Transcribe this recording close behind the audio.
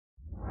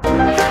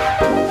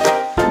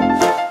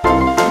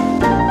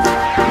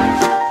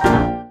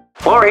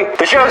Lori,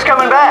 the show's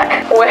coming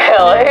back.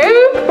 Well,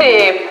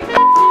 Hoop-Dee-Doo.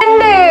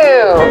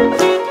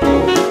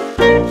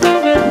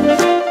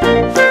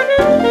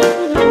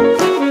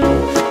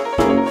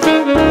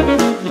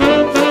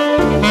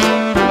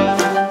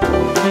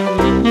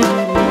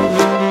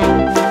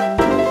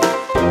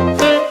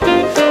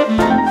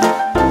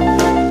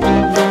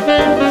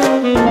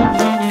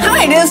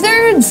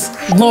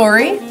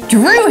 Lori,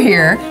 Drew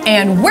here,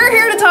 and we're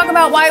here to talk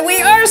about why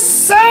we are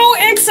so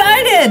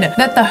excited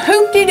that the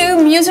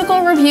Hoop-Dee-Doo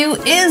Musical Revue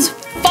is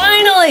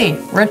finally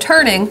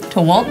returning to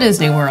Walt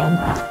Disney World.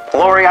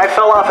 Lori, I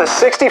fell off a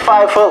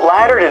 65-foot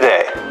ladder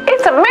today.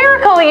 It's a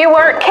miracle you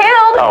weren't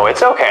killed. Oh,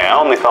 it's okay. I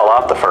only fell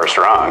off the first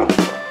rung.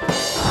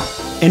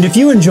 And if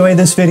you enjoy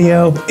this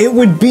video, it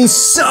would be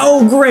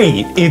so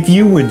great if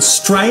you would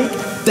strike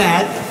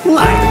that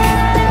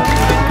like.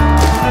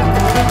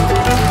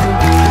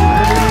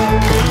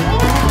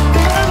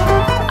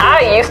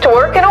 I used to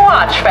work in a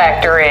watch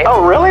factory.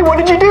 Oh, really? What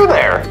did you do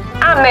there?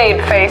 I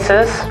made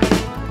faces.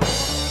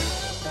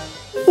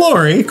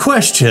 Lori,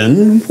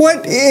 question,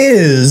 what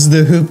is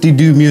the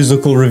Hoop-Dee-Doo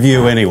Musical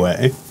Revue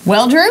anyway?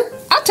 Well, Drew,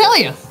 I'll tell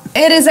you.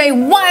 It is a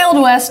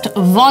Wild West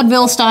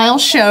vaudeville-style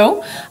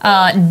show,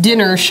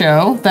 dinner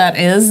show, that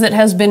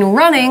has been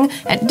running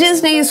at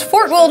Disney's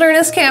Fort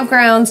Wilderness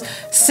campgrounds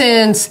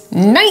since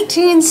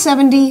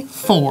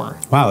 1974.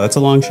 Wow, that's a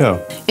long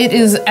show. It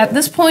is, at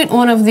this point,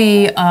 one of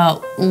the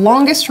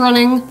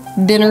longest-running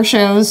dinner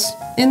shows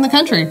in the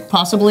country,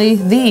 possibly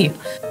the.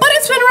 But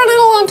it's been running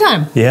a long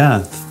time. Yeah,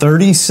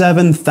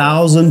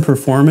 37,000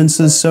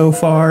 performances so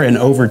far and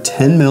over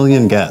 10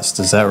 million guests,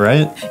 is that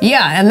right?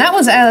 Yeah, and that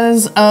was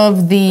as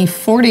of the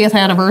 40th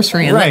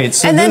anniversary. And right.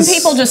 So then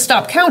people just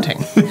stopped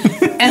counting.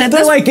 And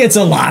They're like, it's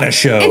a lot of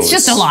shows. It's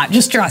just a lot,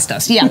 just trust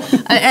us, yeah.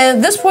 And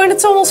at this point,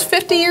 it's almost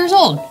 50 years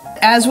old.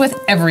 As with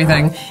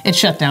everything, it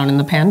shut down in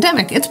the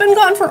pandemic. It's been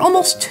gone for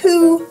almost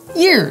 2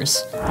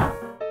 years.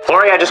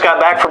 Lori, I just got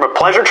back from a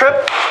pleasure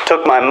trip.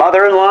 Took my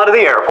mother-in-law to the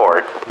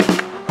airport.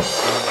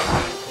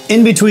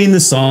 In between the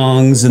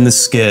songs and the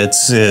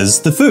skits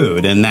is the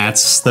food, and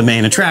that's the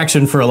main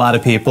attraction for a lot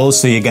of people.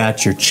 So you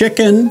got your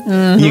chicken,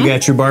 you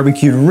got your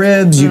barbecued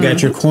ribs, you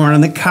got your corn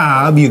on the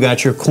cob, you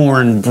got your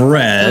corn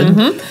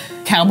bread.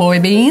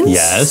 Cowboy beans.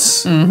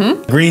 Yes.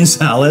 Green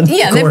salad,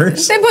 yeah, of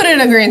course. They put it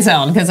in a green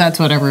salad because that's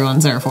what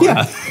everyone's there for.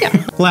 Yeah.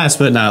 Last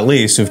but not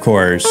least, of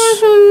course,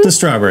 the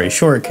strawberry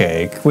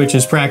shortcake, which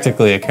is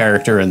practically a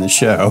character in the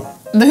show.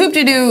 The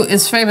Hoop-Dee-Doo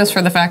is famous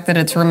for the fact that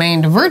it's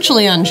remained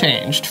virtually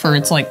unchanged for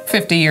its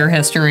 50-year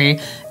history,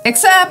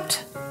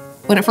 except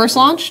when it first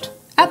launched,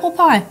 apple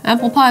pie.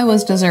 Apple pie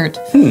was dessert.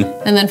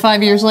 And then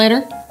 5 years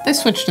later, they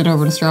switched it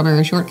over to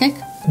strawberry shortcake.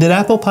 Did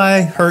apple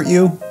pie hurt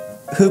you?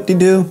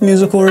 Hoop-Dee-Doo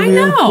Musical Revue?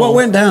 I know. What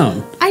went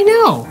down? I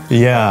know.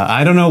 Yeah,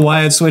 I don't know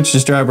why it switched to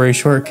strawberry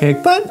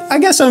shortcake, but I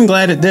guess I'm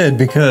glad it did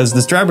because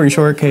the strawberry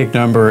shortcake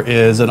number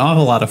is an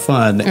awful lot of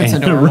fun and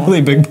adorable. A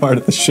really big part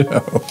of the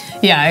show.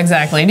 Yeah,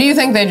 exactly. Do you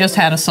think they just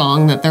had a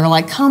song that they're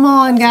like, come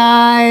on,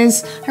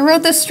 guys, I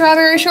wrote this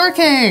strawberry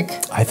shortcake?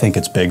 I think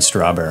it's Big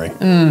Strawberry.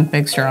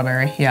 Big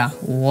Strawberry, yeah.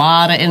 A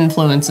lot of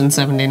influence in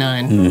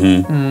 '79.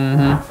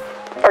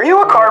 Are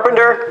you a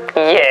carpenter?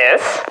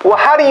 Yes. Well,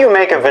 how do you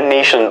make a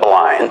Venetian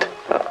blind?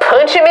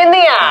 Punch him in the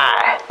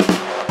eye.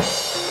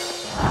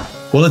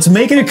 Well, it's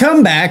making a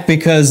comeback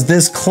because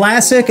this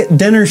classic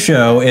dinner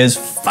show is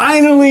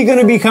finally going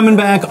to be coming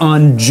back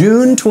on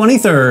June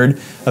 23rd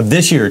of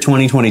this year,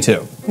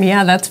 2022.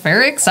 Yeah, that's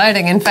very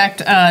exciting. In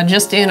fact,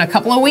 just in a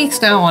couple of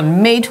weeks now,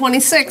 on May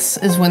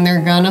 26th, is when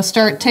they're gonna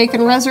start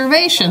taking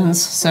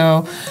reservations.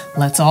 So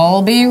let's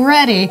all be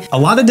ready. A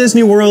lot of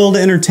Disney World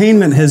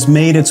entertainment has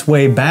made its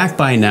way back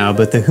by now,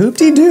 but the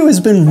Hoop-Dee-Doo has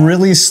been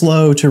really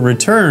slow to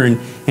return,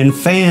 and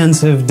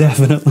fans have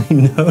definitely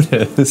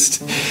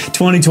noticed.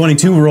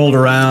 2022 rolled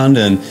around,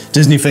 and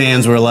Disney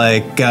fans were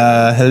like,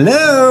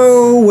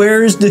 hello,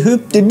 where's the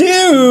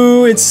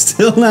Hoop-Dee-Doo? It's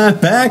still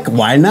not back.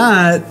 Why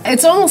not?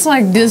 It's almost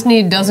like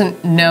Disney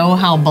doesn't know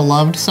how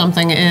beloved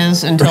something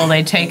is until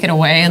they take it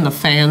away and the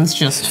fans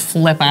just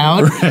flip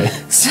out. Right.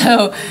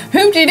 So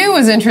Hoop-Dee-Doo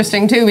was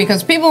interesting too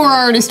because people were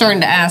already starting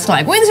to ask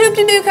like, when's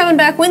Hoop-Dee-Doo coming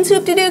back? When's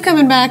Hoop-Dee-Doo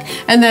coming back?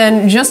 And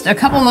then just a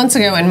couple months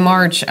ago in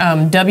March,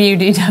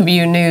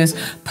 WDW News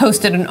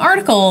posted an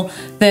article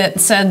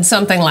that said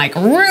something like,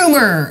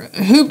 rumor,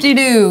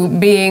 Hoop-Dee-Doo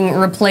being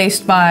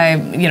replaced by,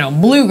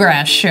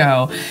 Bluegrass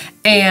show.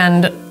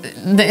 And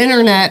the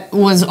internet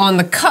was on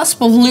the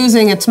cusp of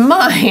losing its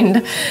mind,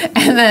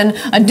 and then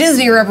a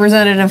Disney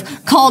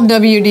representative called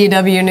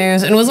WDW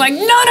News and was like,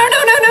 no,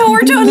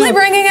 we're totally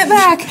bringing it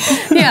back.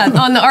 Yeah,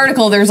 on the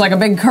article, there's like a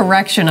big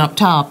correction up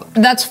top.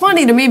 That's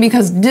funny to me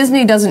because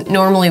Disney doesn't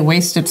normally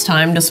waste its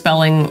time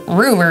dispelling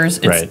rumors.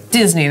 It's right.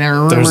 Disney, there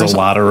are rumors. There's a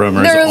lot of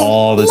rumors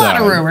all the time. There's a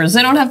lot of rumors.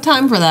 They don't have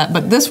time for that.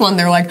 But this one,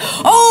 they're like,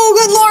 oh,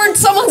 good Lord,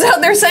 someone's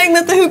out there saying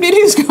that the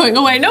Hoop-Dee-Doo's going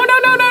away. No.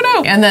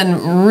 And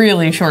then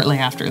really shortly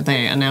after,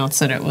 they announced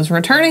that it was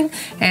returning,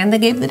 and they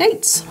gave the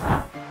dates.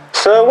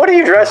 So what are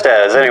you dressed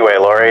as anyway,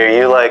 Lori? Are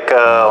you like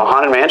a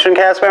Haunted Mansion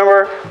cast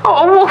member?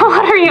 Oh,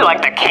 what are you,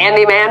 like the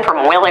candy man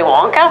from Willy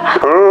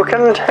Wonka? Who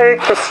can take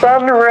the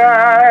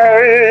sunrise?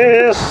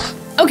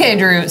 Okay,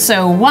 Drew,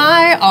 so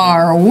why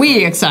are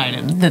we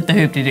excited that the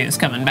Hoop-Dee-Doo is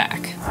coming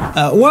back?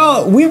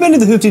 Well, we've been to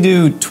the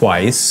Hoop-Dee-Doo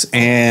twice,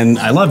 and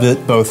I loved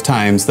it both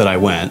times that I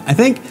went. I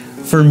think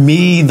for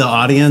me, the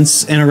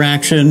audience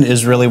interaction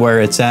is really where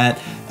it's at.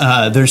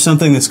 There's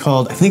something that's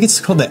called, I think it's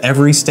called the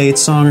Every State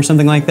Song or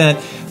something like that.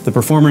 The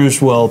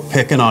performers will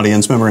pick an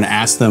audience member and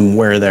ask them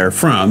where they're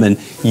from, and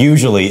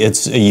usually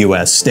it's a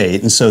U.S.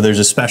 state. And so there's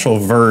a special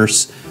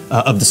verse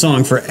of the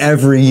song for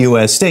every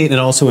U.S. state. It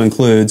also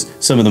includes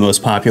some of the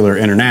most popular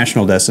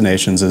international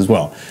destinations as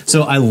well.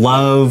 So I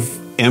love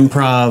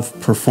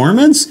improv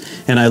performance,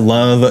 and I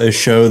love a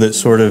show that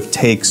sort of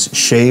takes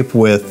shape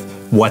with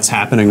what's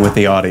happening with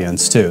the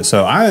audience too.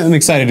 So I'm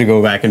excited to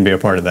go back and be a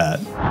part of that.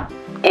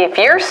 If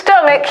your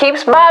stomach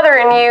keeps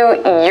bothering you,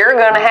 you're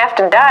gonna have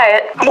to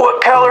diet.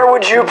 What color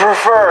would you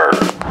prefer?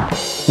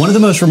 One of the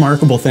most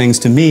remarkable things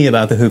to me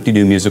about the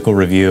Hoop-Dee-Doo Musical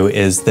Revue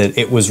is that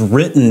it was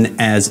written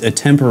as a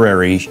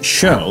temporary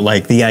show.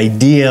 Like, the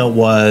idea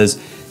was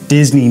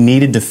Disney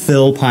needed to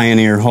fill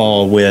Pioneer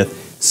Hall with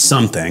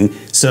something,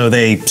 so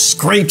they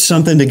scraped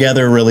something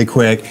together really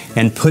quick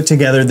and put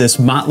together this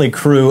motley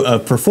crew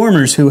of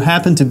performers who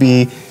happened to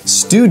be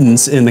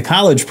students in the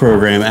college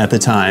program at the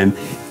time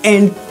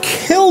and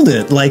killed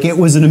it. Like, it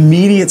was an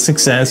immediate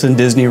success, and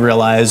Disney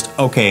realized,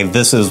 okay,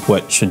 this is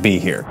what should be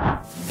here.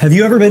 Have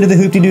you ever been to the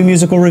Hoop-Dee-Doo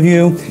Musical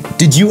Revue?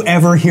 Did you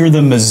ever hear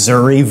the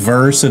Missouri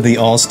verse of the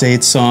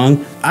All-State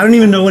song? I don't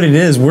even know what it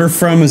is. We're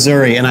from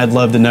Missouri, and I'd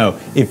love to know.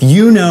 If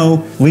you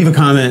know, leave a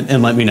comment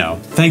and let me know.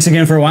 Thanks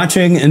again for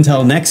watching.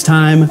 Until next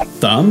time,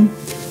 thumb,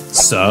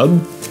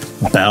 sub,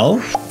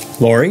 bell,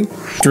 Lori,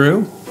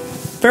 Drew,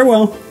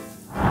 farewell.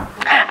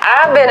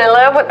 I've been in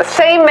love with the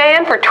same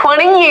man for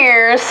 20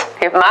 years.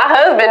 If my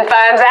husband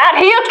finds out,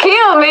 he'll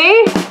kill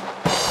me.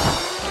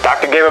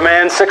 Doctor gave a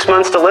man 6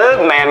 months to live.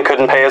 Man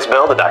couldn't pay his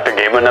bill. The doctor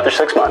gave him another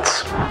 6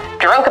 months.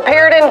 Drunk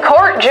appeared in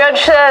court.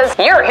 Judge says,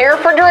 you're here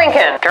for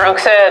drinking. Drunk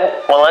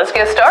said, well, let's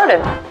get started.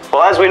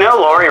 Well, as we know,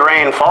 Lori,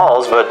 rain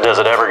falls, but does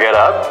it ever get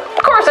up?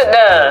 Of course it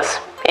does.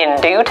 In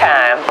due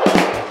time.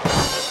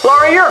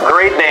 Lori, you're a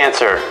great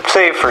dancer,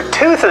 save for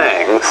two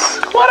things.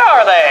 What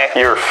are they?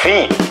 Your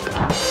feet.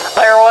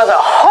 There was a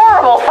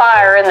horrible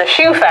fire in the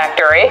shoe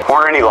factory.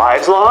 Weren't any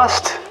lives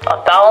lost?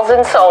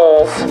 1,000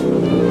 souls.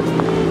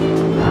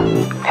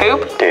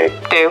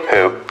 Hoop-Dee-Doo.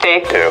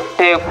 Hoop-Dee-Doo.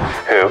 Doo.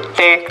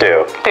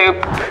 Hoop-Dee-Doo.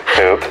 Doop.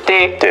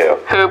 Hoop-Dee-Doo.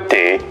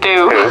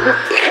 Hoop-Dee-Doo.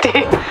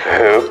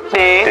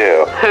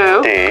 Hoop-Dee-Doo.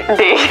 Hoop-Dee.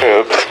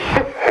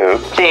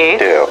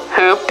 Hoop-Dee-Doo.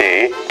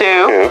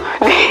 Hoop-Dee-Doo.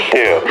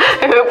 Hoop-Dee-Doo.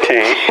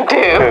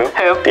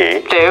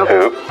 Hoop-Dee-Doo. Hoop-Dee-Doo.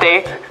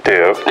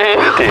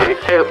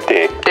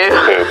 Hoop-Dee-Doo.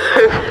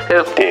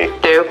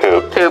 Hoop-Dee-Doo. Hoop-Dee-Doo.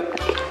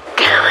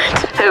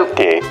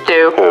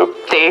 Hoop-Dee-Doo.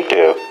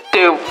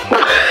 Hoop-Dee-Doo.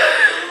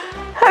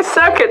 I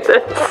suck at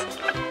this.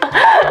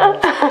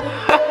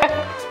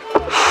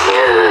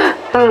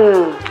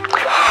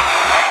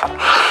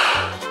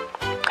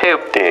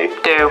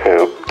 Hoop-Dee-Doo.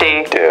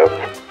 Hoop-Dee-Doo.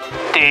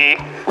 Dee.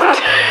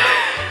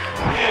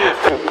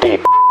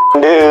 Hoop-Dee-Doo.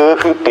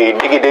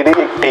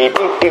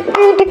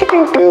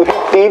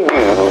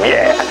 Hoop-Dee-Doo.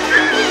 Yeah.